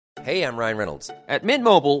Hey, I'm Ryan Reynolds. At Mint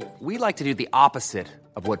Mobile, we like to do the opposite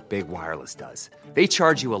of what Big Wireless does. They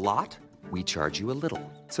charge you a lot, we charge you a little.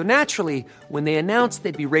 So naturally, when they announced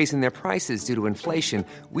they'd be raising their prices due to inflation,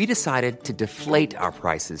 we decided to deflate our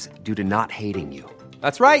prices due to not hating you.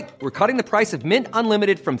 That's right. We're cutting the price of Mint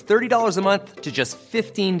Unlimited from $30 a month to just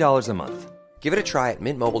 $15 a month. Give it a try at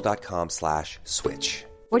mintmobile.com/switch.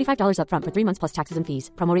 $45 up front for 3 months plus taxes and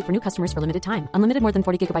fees. Promo rate for new customers for limited time. Unlimited more than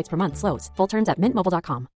 40 gigabytes per month. Slows full terms at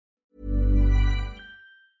mintmobile.com.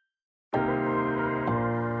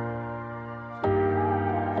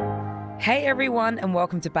 Hey everyone, and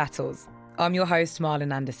welcome to Battles. I'm your host,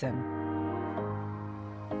 Marlon Anderson.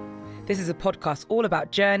 This is a podcast all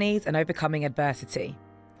about journeys and overcoming adversity.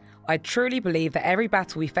 I truly believe that every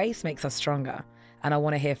battle we face makes us stronger, and I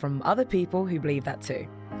want to hear from other people who believe that too.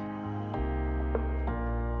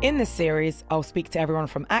 In this series, I'll speak to everyone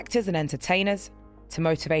from actors and entertainers to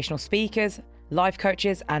motivational speakers, life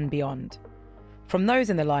coaches, and beyond. From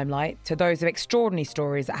those in the limelight to those with extraordinary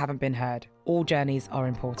stories that haven't been heard, all journeys are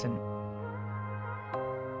important.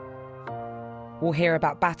 We'll hear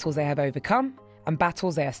about battles they have overcome and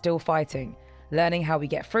battles they are still fighting, learning how we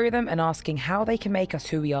get through them and asking how they can make us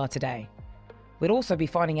who we are today. We'll also be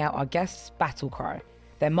finding out our guests' battle cry,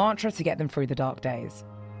 their mantra to get them through the dark days.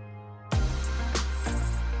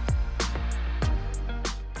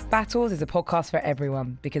 Battles is a podcast for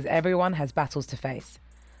everyone because everyone has battles to face.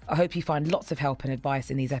 I hope you find lots of help and advice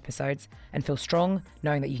in these episodes and feel strong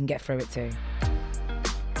knowing that you can get through it too.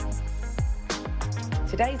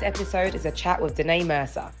 Today's episode is a chat with Danae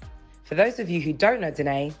Mercer. For those of you who don't know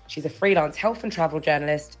Danae, she's a freelance health and travel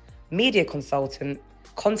journalist, media consultant,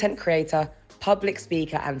 content creator, public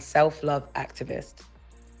speaker, and self-love activist.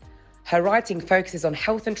 Her writing focuses on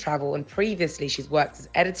health and travel, and previously she's worked as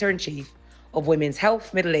editor-in-chief of Women's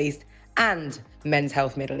Health Middle East and Men's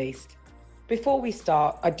Health Middle East. Before we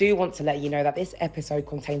start, I do want to let you know that this episode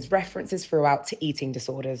contains references throughout to eating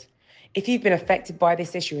disorders. If you've been affected by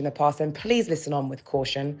this issue in the past, then please listen on with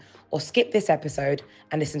caution or skip this episode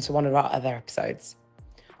and listen to one of our other episodes.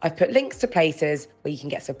 I've put links to places where you can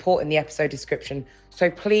get support in the episode description,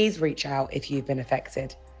 so please reach out if you've been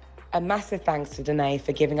affected. A massive thanks to Danae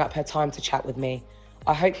for giving up her time to chat with me.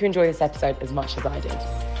 I hope you enjoy this episode as much as I did.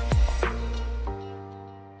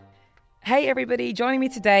 Hey everybody, joining me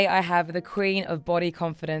today I have the Queen of Body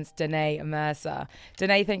Confidence, Danae Mercer.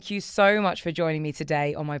 Danae, thank you so much for joining me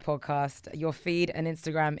today on my podcast. Your feed and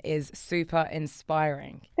Instagram is super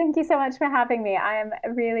inspiring. Thank you so much for having me. I am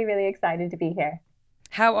really, really excited to be here.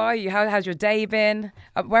 How are you? How has your day been?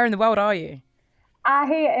 Where in the world are you?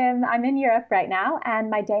 I'm in Europe right now,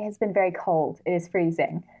 and my day has been very cold. It is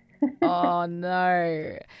freezing. Oh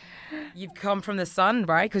no. You've come from the sun,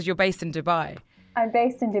 right? Because you're based in Dubai. I'm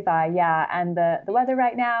based in Dubai, yeah, and the weather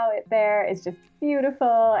right now there is just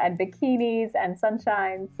beautiful, and bikinis and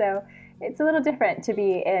sunshine, so it's a little different to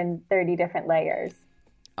be in 30 different layers.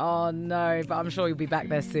 Oh no, but I'm sure you'll be back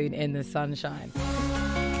there soon in the sunshine.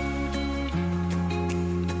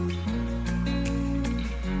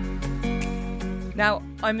 Now,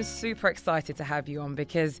 I'm super excited to have you on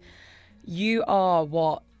because you are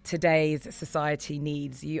what today's society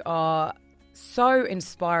needs. You are so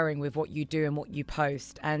inspiring with what you do and what you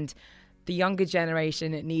post, and the younger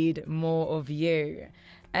generation need more of you.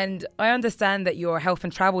 And I understand that you're a health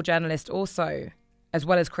and travel journalist also, as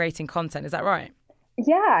well as creating content. Is that right?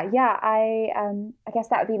 Yeah. I guess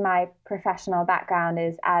that would be my professional background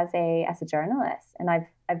is as a journalist, and I've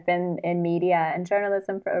been in media and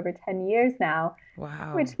journalism for over 10 years now.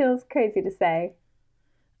 Wow, which feels crazy to say.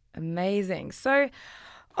 Amazing. So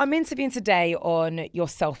I'm interviewing today on your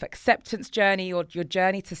self-acceptance journey, or your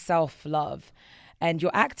journey to self-love and your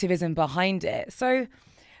activism behind it. So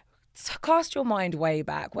cast your mind way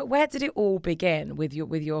back. Where did it all begin with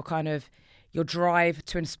your kind of your drive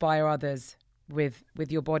to inspire others with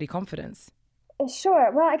your body confidence? Sure.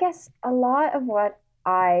 Well, I guess a lot of what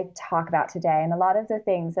I talk about today and a lot of the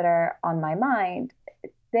things that are on my mind,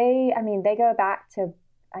 they go back to,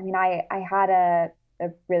 I had a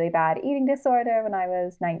really bad eating disorder when I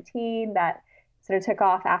was 19 that sort of took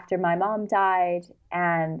off after my mom died.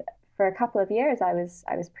 And for a couple of years, I was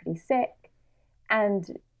pretty sick.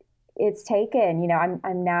 And it's taken,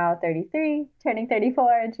 I'm now 33, turning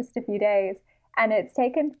 34 in just a few days. And it's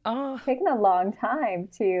taken a long time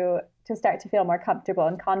to start to feel more comfortable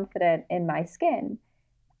and confident in my skin.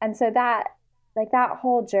 And so that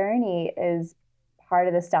whole journey is part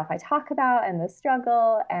of the stuff I talk about and the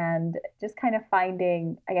struggle and just kind of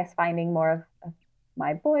finding more of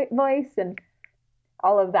my voice and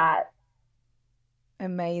all of that.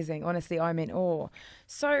 Amazing. Honestly, I'm in awe.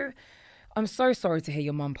 So I'm so sorry to hear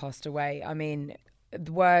your mum passed away. I mean,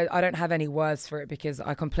 I don't have any words for it because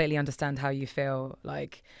I completely understand how you feel.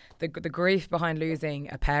 Like the grief behind losing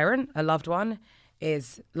a parent, a loved one,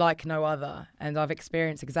 is like no other, and I've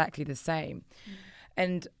experienced exactly the same.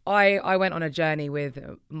 And I went on a journey with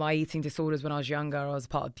my eating disorders when I was younger. I was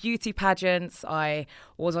part of beauty pageants. I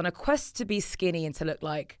was on a quest to be skinny and to look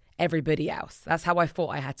like everybody else. That's how I thought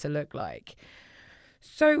I had to look like.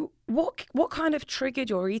 So what kind of triggered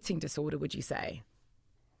your eating disorder, would you say?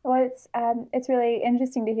 Well, it's really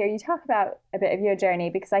interesting to hear you talk about a bit of your journey,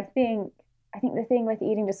 because I think the thing with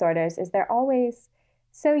eating disorders is they're always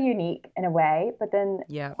so unique in a way, but then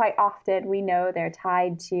quite often we know they're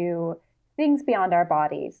tied to things beyond our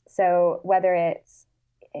bodies. So whether it's,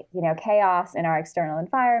 chaos in our external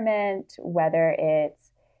environment, whether it's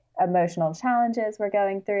emotional challenges we're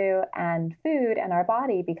going through, and food and our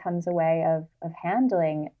body becomes a way of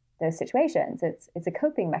handling those situations. It's a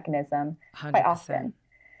coping mechanism 100%. quite often.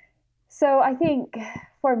 So I think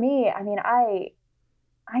for me, I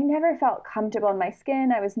never felt comfortable in my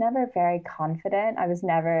skin. I was never very confident. I was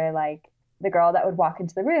never like the girl that would walk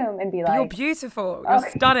into the room and be like, "You're beautiful. You're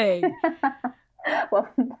stunning." Well,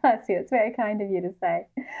 bless you. It's very kind of you to say.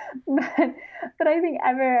 But I think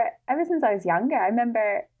ever since I was younger, I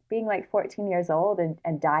remember being like 14 years old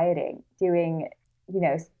and dieting, doing,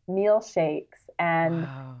 meal shakes and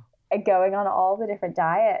going on all the different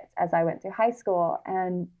diets as I went through high school.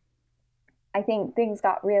 And I think things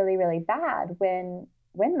got really, really bad when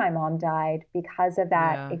my mom died because of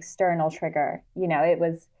that external trigger. It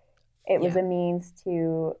was a means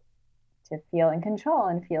to feel in control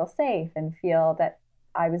and feel safe and feel that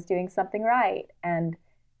I was doing something right. And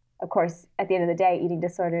of course, at the end of the day, eating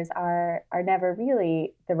disorders are never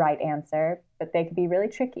really the right answer, but they can be really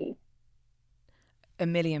tricky.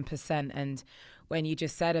 1,000,000%. And when you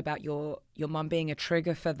just said about your mum being a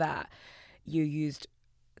trigger for that, you used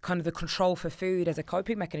kind of the control for food as a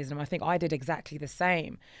coping mechanism. I think I did exactly the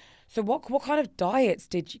same. So what kind of diets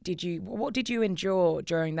did you endure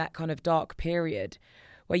during that kind of dark period?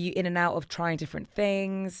 Were you in and out of trying different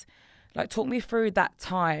things? Like, talk me through that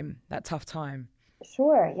tough time.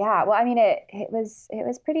 Sure. Yeah. Well, I mean, it was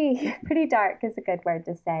pretty dark is a good word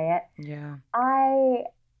to say it. Yeah. I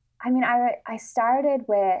started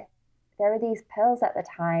with, there were these pills at the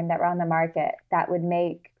time that were on the market that would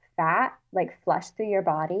make fat like flush through your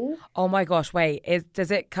body. Oh my gosh, wait,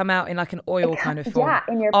 does it come out in like an oil kind of form? Yeah,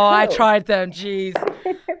 in your poo. Oh, I tried them, jeez.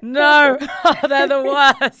 No, they're the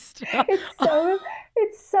worst.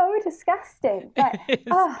 It's so disgusting. But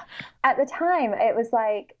at the time it was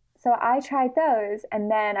like, so I tried those,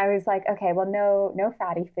 and then I was like, okay, well, no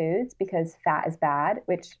fatty foods because fat is bad,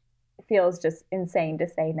 which feels just insane to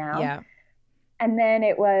say now. Yeah. And then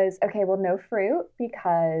it was, okay, well, no fruit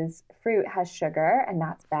because fruit has sugar and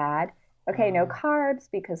that's bad. Okay, no carbs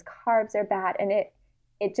because carbs are bad. And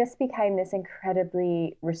it just became this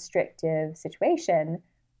incredibly restrictive situation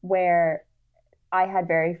where I had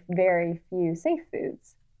very, very few safe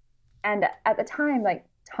foods. And at the time, like,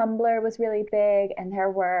 Tumblr was really big, and there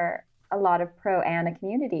were a lot of pro-ANA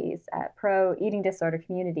communities, pro-eating disorder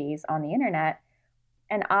communities on the internet.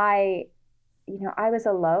 And I was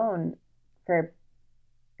alone for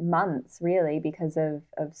months, really, because of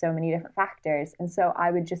so many different factors. And so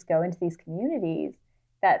I would just go into these communities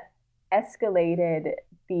that escalated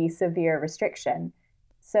the severe restriction.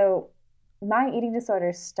 So my eating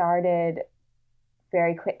disorder started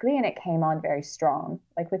very quickly, and it came on very strong.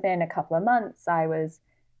 Like within a couple of months, I was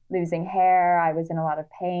losing hair, I was in a lot of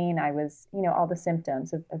pain, I was, all the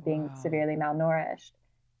symptoms of being severely malnourished.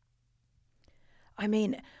 I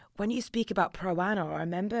mean, when you speak about pro-ANA, I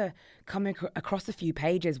remember coming across a few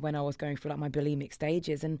pages when I was going through like my bulimic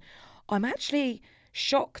stages, and I'm actually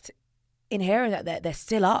shocked in hearing that they're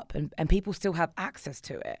still up and people still have access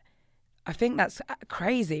to it. I think that's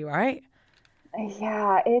crazy, right?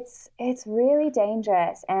 Yeah, it's really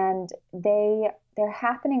dangerous, and they're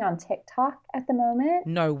happening on TikTok at the moment.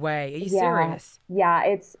 No way. Are you serious? Yeah,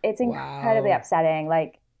 it's incredibly upsetting.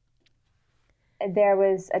 Like, there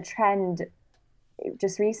was a trend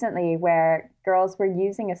just recently where girls were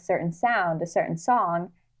using a certain sound, a certain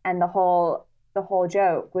song, and the whole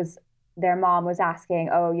joke was their mom was asking,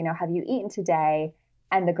 "Oh, have you eaten today?"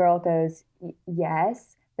 And the girl goes,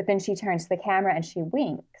 "Yes," but then she turns to the camera and she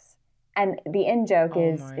winks. And the in joke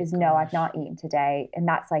is "No, I've not eaten today." And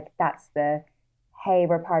that's the, "Hey,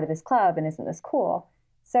 we're part of this club, and isn't this cool?"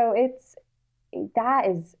 So that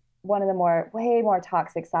is one of the way more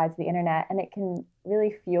toxic sides of the internet, and it can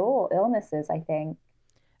really fuel illnesses, I think.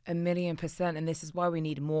 1,000,000%. And this is why we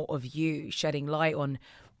need more of you shedding light on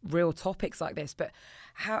real topics like this. But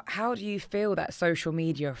how do you feel that social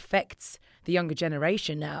media affects the younger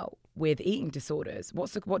generation now? with eating disorders.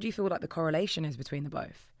 What do you feel like the correlation is between the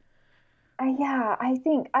both? Yeah, I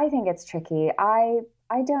think it's tricky. I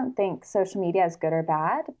don't think social media is good or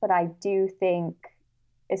bad, but I do think,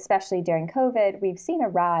 especially during COVID, we've seen a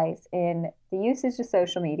rise in the usage of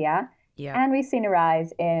social media, and we've seen a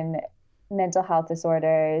rise in mental health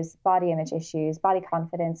disorders, body image issues, body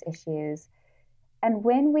confidence issues. And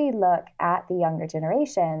when we look at the younger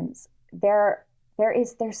generations, there's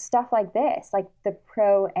stuff like this, like the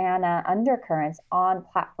pro-Anna undercurrents on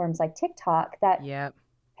platforms like TikTok that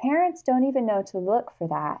parents don't even know to look for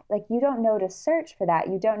that. Like, you don't know to search for that.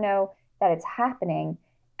 You don't know that it's happening.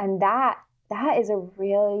 And that is a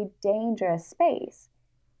really dangerous space.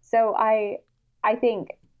 So I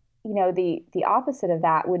think, the opposite of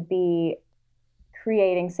that would be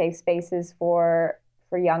creating safe spaces for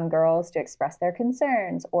young girls to express their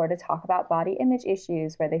concerns or to talk about body image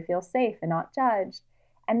issues where they feel safe and not judged.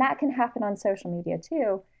 And that can happen on social media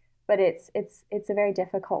too, but it's a very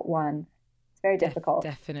difficult one. Very difficult.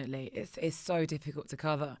 Definitely. It's so difficult to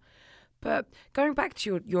cover. But going back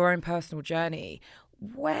to your own personal journey,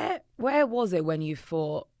 where was it when you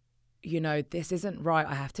thought, this isn't right,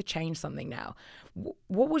 I have to change something now?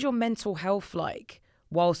 What was your mental health like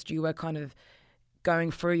whilst you were kind of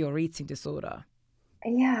going through your eating disorder?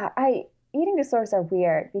 Yeah, eating disorders are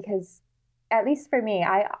weird because, at least for me,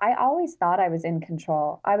 I always thought I was in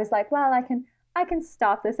control. I was like, well, I can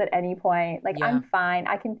stop this at any point. Like, I'm fine.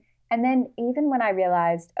 I can. And then even when I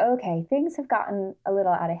realized, okay, things have gotten a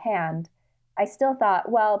little out of hand, I still thought,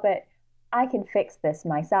 well, but I can fix this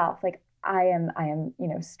myself. Like, I am,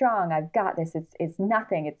 strong. I've got this. It's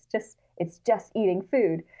nothing. It's just eating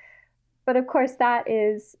food. But of course, that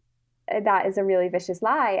is a really vicious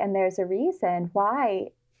lie. And there's a reason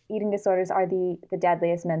why eating disorders are the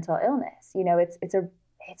deadliest mental illness.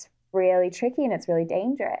 It's really tricky and it's really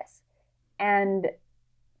dangerous. And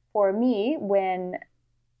for me, when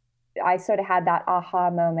I sort of had that aha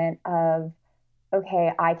moment of,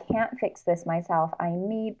 okay, I can't fix this myself. I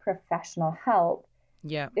need professional help.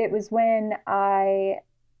 Yeah. It was when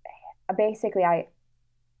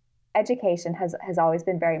education has always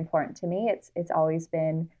been very important to me. It's always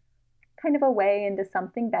been kind of a way into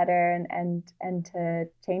something better and to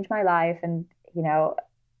change my life and,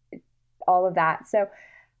 all of that. So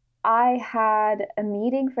I had a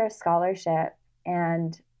meeting for a scholarship,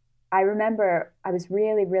 and I remember I was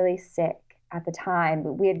really, really sick at the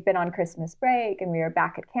time. We had been on Christmas break and we were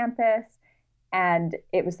back at campus. And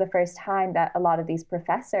it was the first time that a lot of these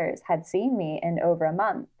professors had seen me in over a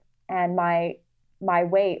month. And my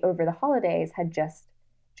weight over the holidays had just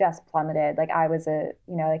plummeted. Like, I was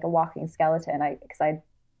like a walking skeleton because I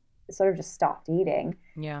sort of just stopped eating.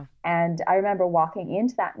 Yeah. And I remember walking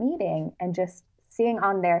into that meeting and just seeing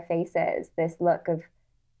on their faces this look of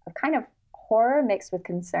kind of horror mixed with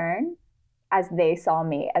concern as they saw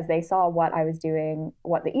me, as they saw what I was doing,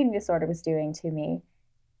 what the eating disorder was doing to me.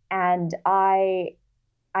 And I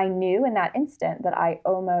knew in that instant that I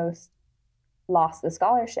almost lost the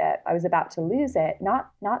scholarship. I was about to lose it,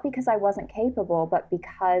 not because I wasn't capable, but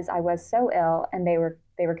because I was so ill and they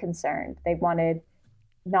were concerned. They wanted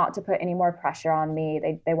not to put any more pressure on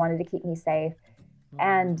me. They wanted to keep me safe.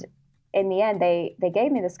 And in the end, they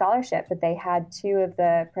gave me the scholarship, but they had two of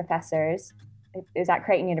the professors. It was at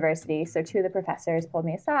Creighton University. So two of the professors pulled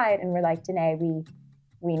me aside and were like, Danae,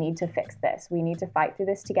 we need to fix this. We need to fight through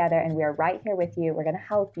this together. And we are right here with you. We're going to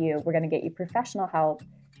help you. We're going to get you professional help,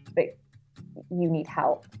 but you need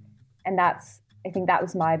help. And I think that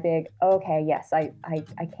was my big, okay, yes, I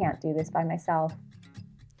can't do this by myself.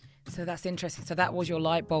 So that's interesting. So that was your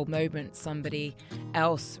light bulb moment, somebody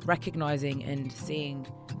else recognizing and seeing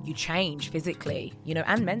you change physically,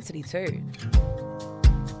 and mentally too.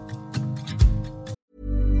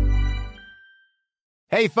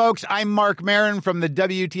 Hey, folks, I'm Mark Maron from the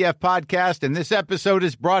WTF Podcast, and this episode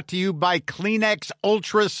is brought to you by Kleenex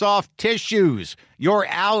Ultra Soft Tissues, your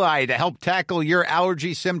ally to help tackle your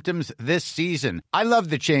allergy symptoms this season. I love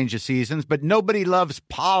the change of seasons, but nobody loves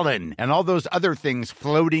pollen and all those other things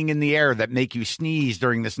floating in the air that make you sneeze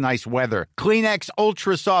during this nice weather. Kleenex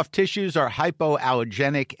Ultra Soft Tissues are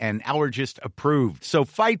hypoallergenic and allergist approved, so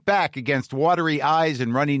fight back against watery eyes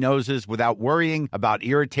and runny noses without worrying about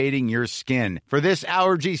irritating your skin. For this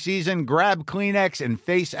allergy season, grab Kleenex and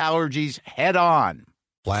face allergies head on.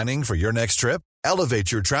 Planning for your next trip?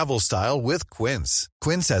 Elevate your travel style with Quince.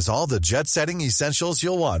 Quince has all the jet-setting essentials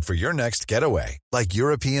you'll want for your next getaway, like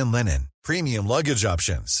European linen, premium luggage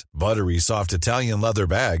options, buttery soft Italian leather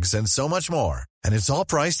bags, and so much more. And it's all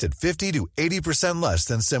priced at 50 to 80% less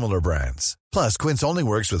than similar brands. Plus, Quince only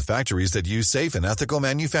works with factories that use safe and ethical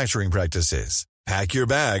manufacturing practices. Pack your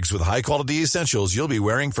bags with high-quality essentials you'll be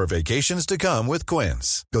wearing for vacations to come with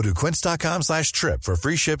Quince. Go to quince.com/trip for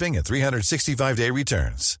free shipping and 365-day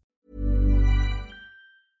returns.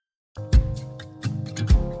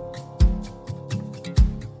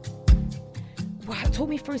 Wow, talk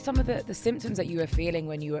me through some of the symptoms that you were feeling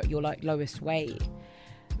when you were at your like lowest weight.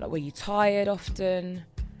 Like, were you tired often?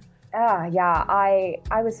 Yeah, I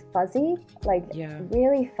was fuzzy,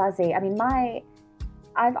 really fuzzy. I mean,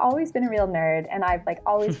 I've always been a real nerd, and I've like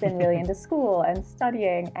always been really into school and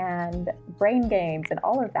studying and brain games and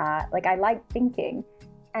all of that. Like, I like thinking.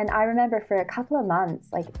 And I remember for a couple of months,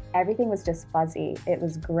 like everything was just fuzzy. It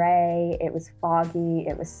was gray, it was foggy,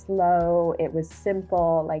 it was slow, it was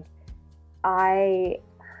simple. Like, I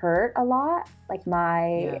hurt a lot. Like,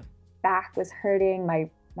 my back was hurting, my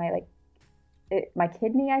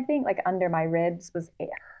kidney, I think, like under my ribs it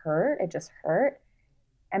hurt. It just hurt.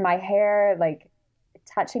 And my hair, like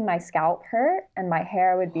touching my scalp hurt, and my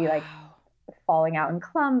hair would be like falling out in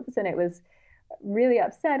clumps. And it was really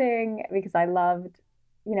upsetting because I loved,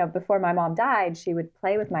 before my mom died, she would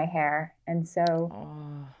play with my hair. And so,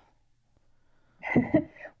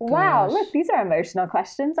 wow, look, these are emotional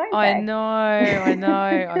questions, aren't they? I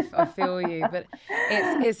know. I feel you, but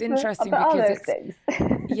it's interesting but because all those things.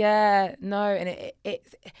 And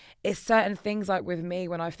it's certain things, like with me,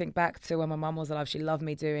 when I think back to when my mum was alive, she loved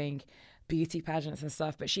me doing beauty pageants and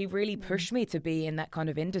stuff, but she really pushed me to be in that kind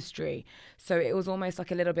of industry. So it was almost like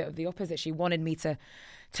a little bit of the opposite. She wanted me to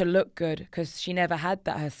look good because she never had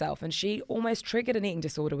that herself, and she almost triggered an eating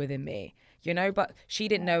disorder within me, but she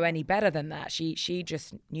didn't know any better than that. She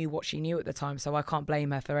just knew what she knew at the time, so I can't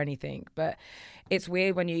blame her for anything. But it's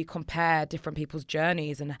weird when you compare different people's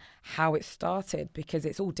journeys and how it started, because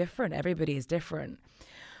it's all different. Everybody is different.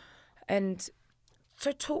 And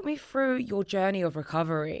so talk me through your journey of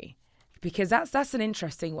recovery, because that's an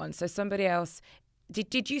interesting one. So somebody else,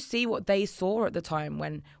 did you see what they saw at the time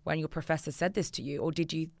when your professor said this to you, or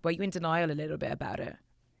were you in denial a little bit about it?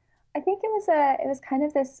 I think it was kind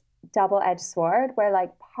of this double-edged sword where,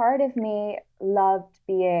 like, part of me loved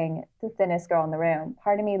being the thinnest girl in the room.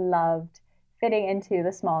 Part of me loved fitting into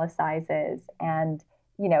the smallest sizes and,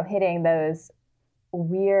 hitting those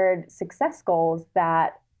weird success goals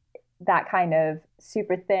that kind of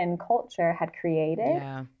super thin culture had created.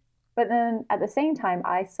 Yeah. But then at the same time,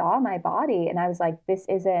 I saw my body and I was like, this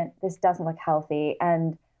doesn't look healthy.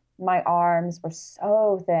 And my arms were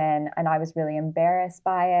so thin and I was really embarrassed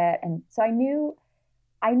by it. And so I knew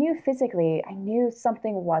physically, I knew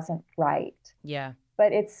something wasn't right. Yeah.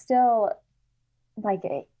 But it's still like,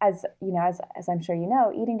 as I'm sure you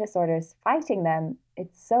know, eating disorders, fighting them,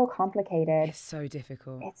 it's so complicated. It's so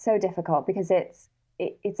difficult. It's so difficult because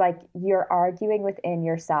it's like you're arguing within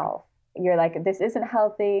yourself. You're like, this isn't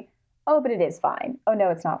healthy. Oh, but it is fine. Oh, no,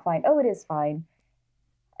 it's not fine. Oh, it is fine.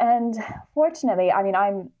 And fortunately, I mean,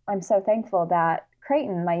 I'm so thankful that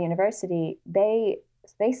Creighton, my university, they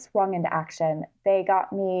swung into action. They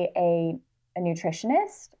got me a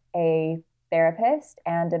nutritionist, a therapist,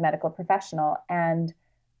 and a medical professional. And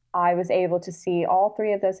I was able to see all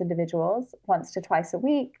three of those individuals once to twice a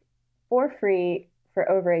week for free for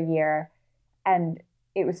over a year. And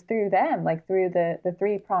it was through them, like through the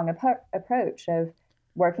three-prong approach of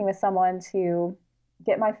working with someone to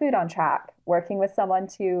get my food on track, working with someone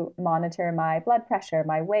to monitor my blood pressure,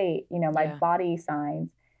 my weight, my body signs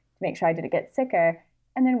to make sure I didn't get sicker,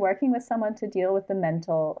 and then working with someone to deal with the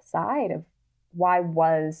mental side of why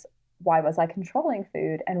was I controlling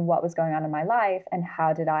food and what was going on in my life, and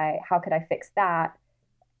how could I fix that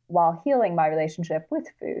while healing my relationship with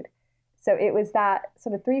food. So it was that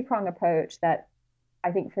sort of three-prong approach that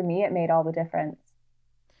I think for me, it made all the difference.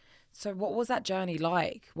 So what was that journey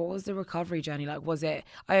like? What was the recovery journey like? Was it,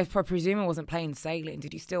 I presume it wasn't plain sailing.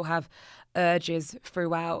 Did you still have urges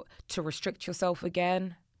throughout to restrict yourself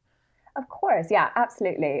again? Of course. Yeah,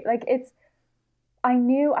 absolutely. Like I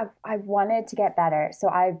knew I wanted to get better. So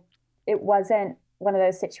it wasn't one of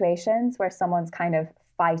those situations where someone's kind of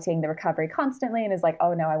fighting the recovery constantly and is like,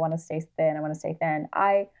 oh no, I want to stay thin. I want to stay thin.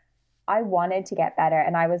 I wanted to get better,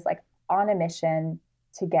 and I was like on a mission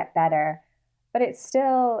to get better, but it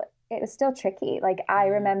was still tricky. Like, I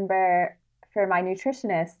remember for my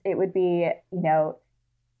nutritionist, it would be,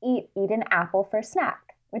 eat an apple for a snack,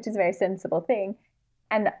 which is a very sensible thing.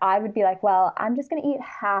 And I would be like, well, I'm just going to eat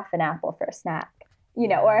half an apple for a snack,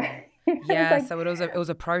 or so it was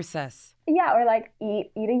a process. Yeah, or like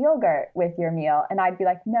eat a yogurt with your meal. And I'd be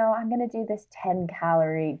like, no, I'm going to do this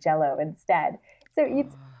 10-calorie Jell-O instead. So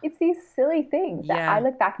it's these silly things that I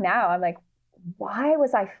look back now, I'm like, why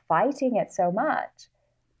was I fighting it so much?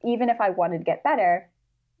 Even if I wanted to get better,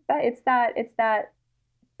 but it's that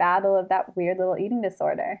battle of that weird little eating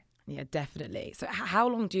disorder. Yeah, definitely. So how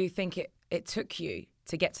long do you think it took you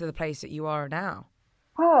to get to the place that you are now?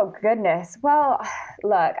 Oh, goodness. Well,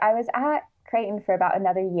 look, I was at Creighton for about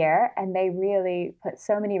another year, and they really put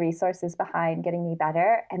so many resources behind getting me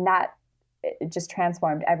better, and that it just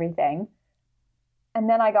transformed everything. And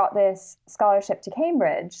then I got this scholarship to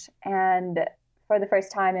Cambridge, and for the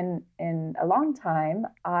first time in a long time,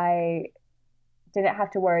 I didn't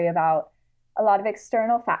have to worry about a lot of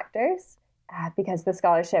external factors because the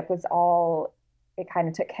scholarship was it kind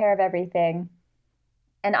of took care of everything.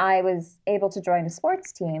 And I was able to join a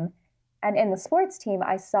sports team. And in the sports team,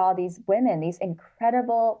 I saw these women, these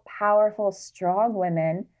incredible, powerful, strong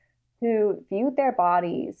women who viewed their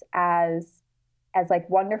bodies as like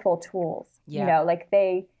wonderful tools. Yeah. You know, like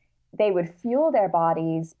they would fuel their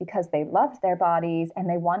bodies because they loved their bodies and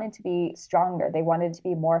they wanted to be stronger. They wanted to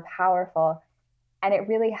be more powerful. And it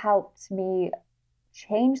really helped me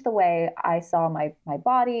change the way I saw my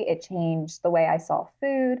body. It changed the way I saw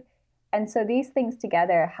food. And so these things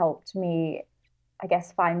together helped me, I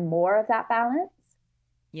guess, find more of that balance.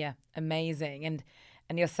 Yeah, amazing. And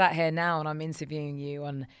you're sat here now and I'm interviewing you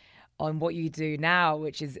on what you do now,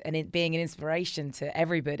 which is being an inspiration to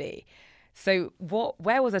everybody. So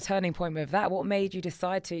where was a turning point with that? What made you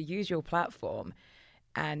decide to use your platform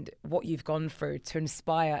and what you've gone through to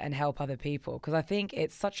inspire and help other people? Because I think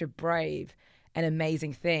it's such a brave and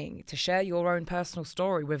amazing thing to share your own personal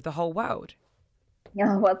story with the whole world.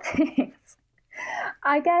 Yeah, well, thanks.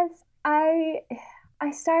 I guess I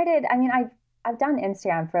started, I mean, I've done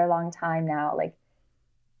Instagram for a long time now. Like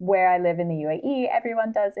where I live in the UAE,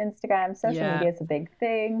 everyone does Instagram. Social media is a big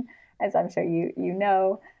thing, as I'm sure you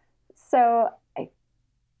know. So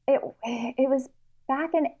it was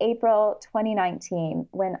back in April 2019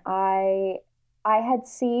 when I had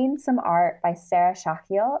seen some art by Sarah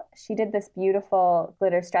Shakil. She did this beautiful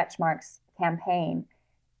glitter stretch marks campaign.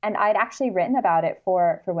 And I'd actually written about it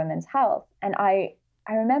for women's health. And I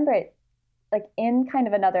remember it like in kind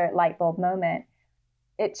of another light bulb moment.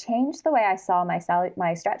 It changed the way I saw my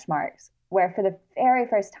stretch marks, where for the very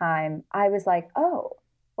first time, I was like, oh,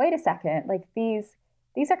 wait a second, like these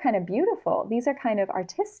are kind of beautiful. These are kind of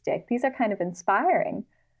artistic. These are kind of inspiring.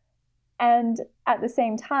 And at the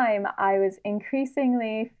same time, I was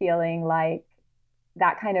increasingly feeling like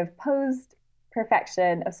that kind of posed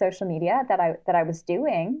perfection of social media that I was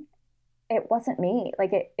doing, it wasn't me.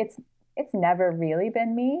 Like it's never really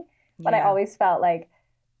been me, but I always felt like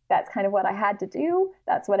that's kind of what I had to do.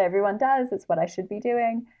 That's what everyone does. It's what I should be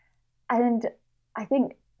doing. And I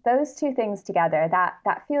think those two things together,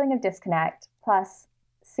 that feeling of disconnect plus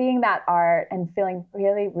seeing that art and feeling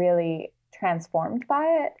really, really transformed by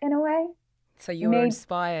it in a way. So you were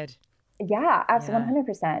inspired. Yeah, absolutely,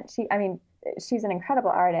 100%. She's an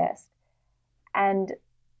incredible artist. And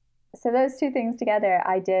so those two things together,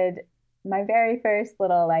 I did my very first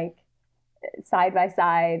little like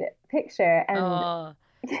side-by-side picture. And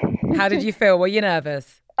how did you feel? Were you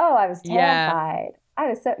nervous? Oh, I was terrified. I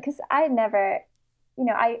was because I never,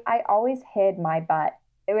 I always hid my butt,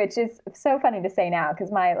 which is so funny to say now because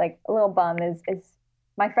my like little bum is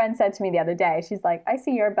my friend said to me the other day, she's like, I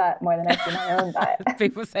see your butt more than I see my own butt.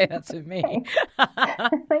 People say that to me.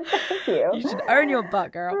 Like, thank you. You should own your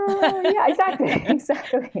butt, girl. Yeah,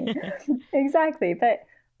 exactly. But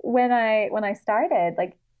when I started,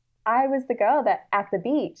 like, I was the girl that at the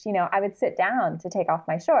beach, I would sit down to take off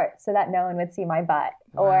my shorts so that no one would see my butt.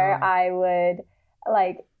 Wow. Or I would,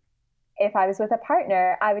 like, if I was with a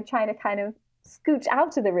partner, I would try to kind of scooch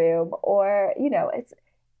out to the room or, it's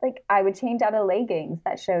like I would change out of leggings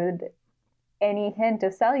that showed any hint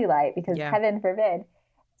of cellulite because heaven forbid.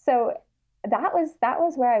 So that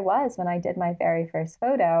was where I was when I did my very first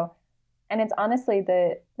photo. And it's honestly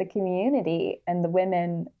the community and the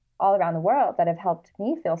women all around the world that have helped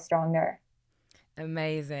me feel stronger.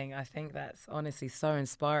 Amazing. I think that's honestly so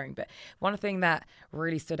inspiring. But one thing that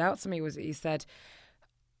really stood out to me was that you said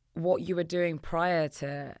what you were doing prior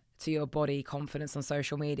to your body confidence on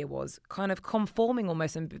social media was kind of conforming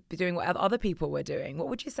almost and doing what other people were doing. What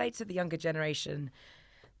would you say to the younger generation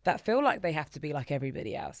that feel like they have to be like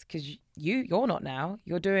everybody else? Because you're not now.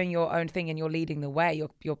 You're doing your own thing and you're leading the way.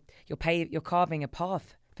 You're carving a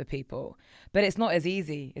path for people. But it's not as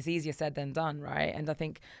easy. It's easier said than done, right? And I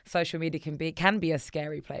think social media can be a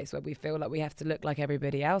scary place where we feel like we have to look like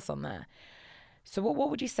everybody else on there. So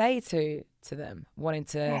what would you say to them wanting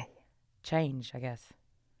to change, I guess?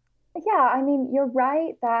 Yeah, I mean, you're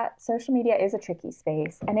right that social media is a tricky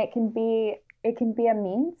space, and it can be a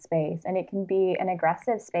mean space, and it can be an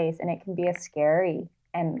aggressive space, and it can be a scary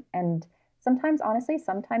and sometimes, honestly,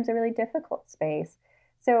 sometimes a really difficult space.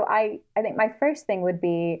 So I think my first thing would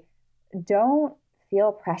be, don't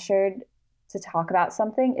feel pressured to talk about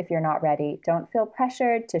something if you're not ready. Don't feel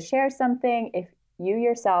pressured to share something if you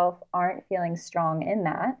yourself aren't feeling strong in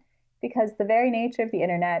that, because the very nature of the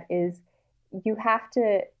internet is you have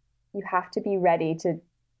to be ready to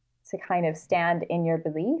kind of stand in your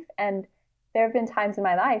belief. And there have been times in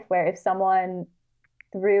my life where if someone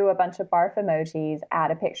threw a bunch of barf emojis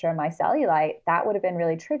at a picture of my cellulite, that would have been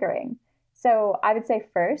really triggering. So I would say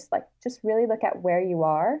first, like, just really look at where you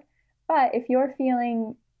are. But if you're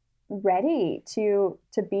feeling ready to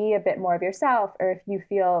be a bit more of yourself, or if you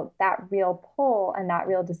feel that real pull and that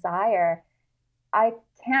real desire, I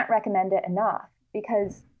can't recommend it enough,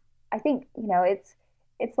 because I think,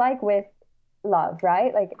 it's like with love,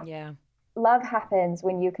 right? Like, Yeah. Love happens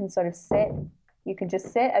when you can sort of you can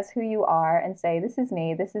just sit as who you are and say, this is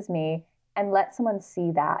me, and let someone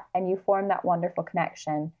see that, and you form that wonderful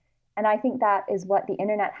connection. And I think that is what the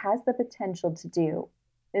internet has the potential to do,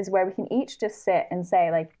 is where we can each just sit and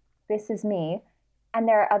say, like, this is me. And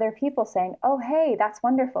there are other people saying, oh, hey, that's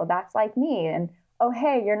wonderful. That's like me. And, oh,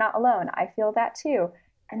 hey, you're not alone. I feel that too.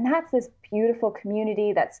 And that's this beautiful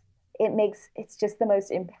community it's just the most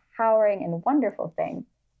empowering and wonderful thing.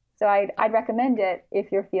 So I'd recommend it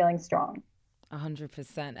if you're feeling strong.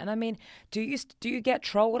 100%. And I mean, do you get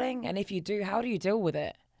trolling? And if you do, how do you deal with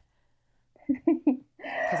it?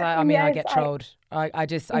 Because I mean, I get trolled. I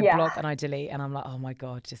block and I delete, and I'm like, oh my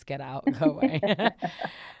God, just get out and go away.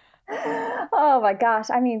 Oh my gosh.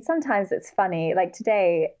 I mean, sometimes it's funny. Like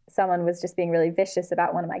today, someone was just being really vicious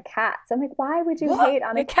about one of my cats. I'm like, why would you hate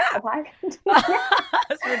on a cat? Why?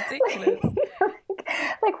 That's ridiculous.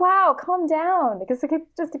 Like, wow, calm down, because it's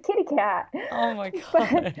just a kitty cat. Oh my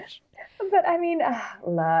gosh. But I mean,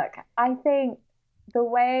 look, I think the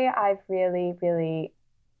way I've really, really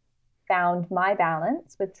found my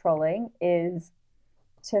balance with trolling is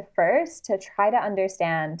to try to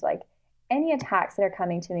understand, like, any attacks that are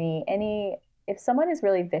coming to me, if someone is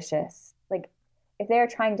really vicious, like if they're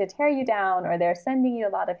trying to tear you down, or they're sending you a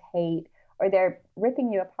lot of hate, or they're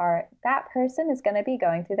ripping you apart, that person is going to be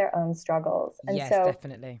going through their own struggles. And yes, so,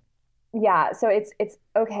 definitely. Yeah, so it's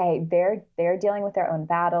okay. They're dealing with their own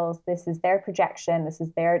battles. This is their projection. This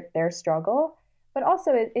is their struggle. But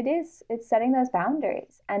also it's setting those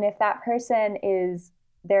boundaries. And if that person is,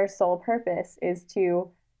 their sole purpose is to,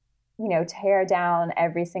 tear down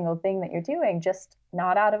every single thing that you're doing, just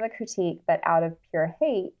not out of a critique, but out of pure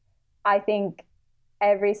hate, I think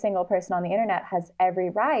every single person on the internet has every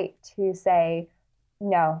right to say,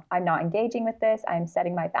 no, I'm not engaging with this. I'm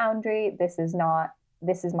setting my boundary. This is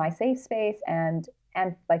my safe space. And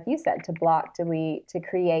like you said, to block, delete, to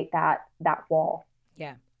create that wall.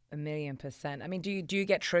 Yeah, 1,000,000%. I mean, do you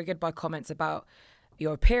get triggered by comments about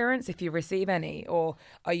your appearance, if you receive any, or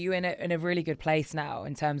are you in a really good place now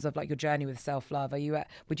in terms of like your journey with self-love?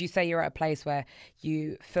 Would you say you're at a place where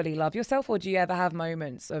you fully love yourself, or do you ever have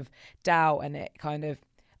moments of doubt and it kind of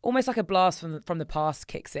almost like a blast from the past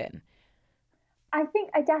kicks in? I think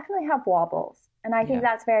I definitely have wobbles, and I think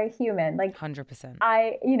that's very human. Like 100%.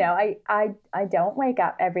 I don't wake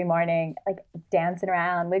up every morning like dancing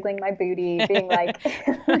around, wiggling my booty, being like,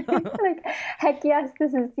 like, heck yes,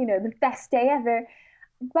 this is, the best day ever.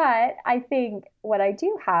 But I think what I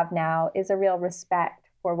do have now is a real respect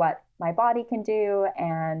for what my body can do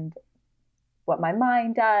and what my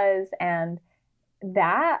mind does. And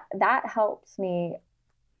that helps me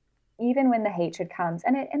even when the hatred comes.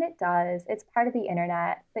 And it does. It's part of the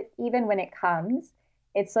internet. But even when it comes,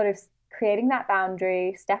 it's sort of creating that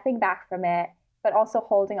boundary, stepping back from it, but also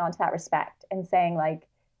holding on to that respect and saying, like,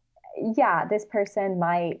 yeah, this person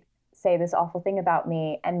might say this awful thing about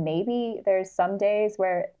me, and maybe there's some days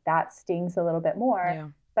where that stings a little bit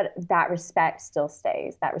more, but that respect still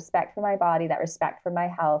stays. That respect for my body, that respect for my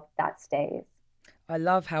health, that stays. I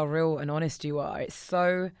love how real and honest you are. It's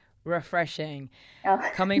so refreshing.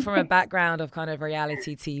 Coming from a background of kind of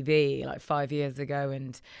reality TV like 5 years ago,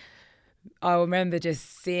 and I remember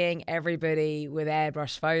just seeing everybody with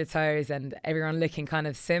airbrush photos and everyone looking kind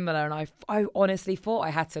of similar, and I honestly thought I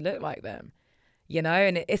had to look like them.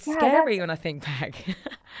 And it's scary when I think back.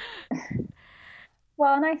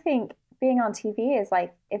 Well, and I think being on TV is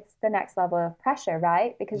like, it's the next level of pressure,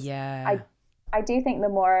 right? Because I do think the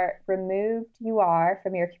more removed you are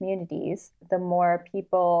from your communities, the more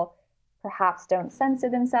people perhaps don't censor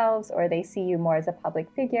themselves, or they see you more as a public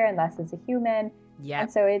figure and less as a human. Yeah.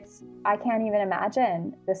 And so I can't even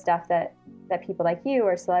imagine the stuff that people like you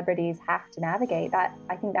or celebrities have to navigate. That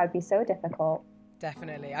I think that would be so difficult.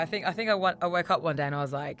 Definitely. I think I woke up one day and I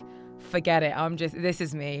was like, forget it. This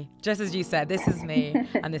is me. Just as you said, this is me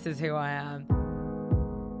and this is who I am.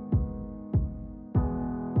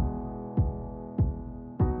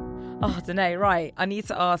 Oh, Danae, right. I need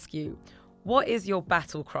to ask you, what is your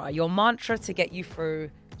battle cry, your mantra to get you through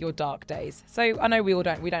your dark days? So I know we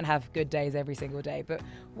don't have good days every single day, but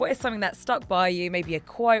what is something that stuck by you, maybe a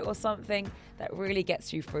quote or something that really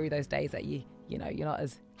gets you through those days that you're not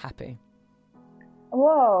as happy?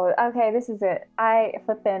 Whoa, okay, this is it. I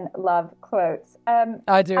flippin' love quotes.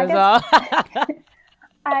 I do as well.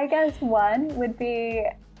 I guess one would be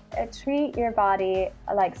treat your body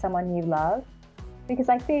like someone you love, because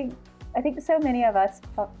I think so many of us,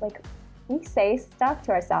 like, we say stuff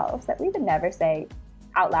to ourselves that we would never say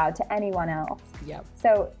out loud to anyone else. Yep.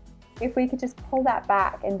 So if we could just pull that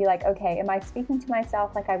back and be like, okay, am I speaking to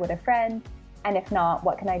myself like I would a friend? And if not,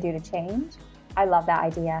 what can I do to change? I love that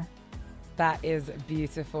idea. That is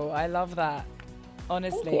beautiful. I love that.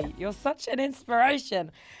 Honestly, you're such an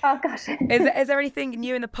inspiration. Oh, gosh. Is there anything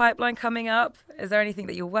new in the pipeline coming up? Is there anything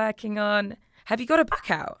that you're working on? Have you got a book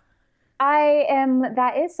out?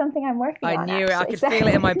 That is something I'm working on. I knew it. I could feel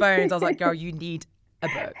it in my bones. I was like, girl, you need a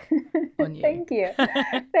book on you. Thank you.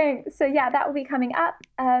 Thanks. So yeah, that will be coming up.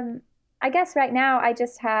 I guess right now I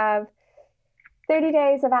just have 30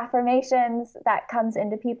 days of affirmations that comes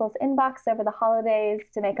into people's inbox over the holidays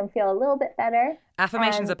to make them feel a little bit better.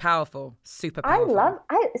 Affirmations are powerful, super powerful.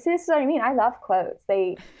 So this is what I mean. I love quotes.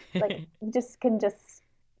 They like you can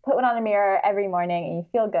put one on a mirror every morning and you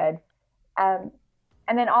feel good.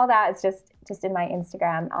 And then all that is just in my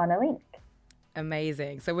Instagram on a link.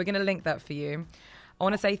 Amazing. So we're going to link that for you. I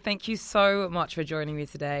want to say thank you so much for joining me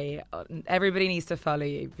today. Everybody needs to follow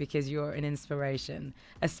you because you're an inspiration,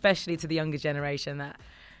 especially to the younger generation that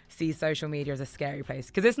sees social media as a scary place.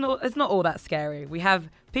 Because it's not all that scary. We have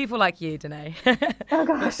people like you, Danae. Oh,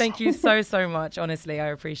 gosh. But thank you so much. Honestly, I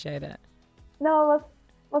appreciate it. No,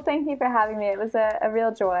 well, thank you for having me. It was a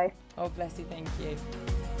real joy. Oh, bless you. Thank you.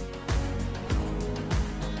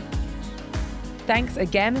 Thanks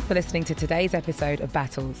again for listening to today's episode of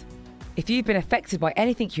Battles. If you've been affected by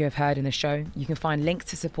anything you have heard in the show, you can find links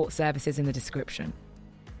to support services in the description.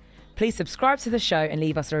 Please subscribe to the show and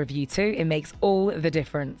leave us a review too. It makes all the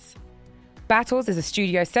difference. Battles is a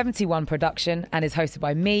Studio 71 production and is hosted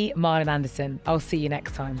by me, Marlon Anderson. I'll see you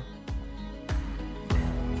next time.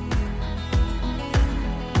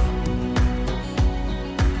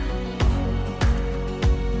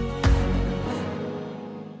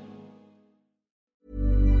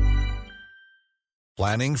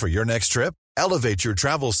 Planning for your next trip? Elevate your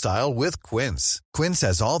travel style with Quince. Quince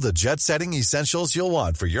has all the jet-setting essentials you'll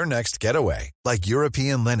want for your next getaway, like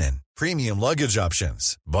European linen, premium luggage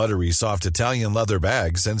options, buttery soft Italian leather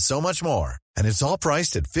bags, and so much more. And it's all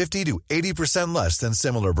priced at 50 to 80% less than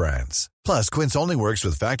similar brands. Plus, Quince only works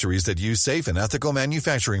with factories that use safe and ethical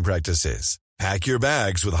manufacturing practices. Pack your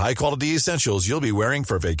bags with high-quality essentials you'll be wearing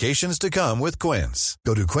for vacations to come with Quince.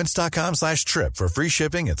 Go to quince.com/trip for free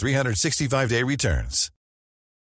shipping and 365-day returns.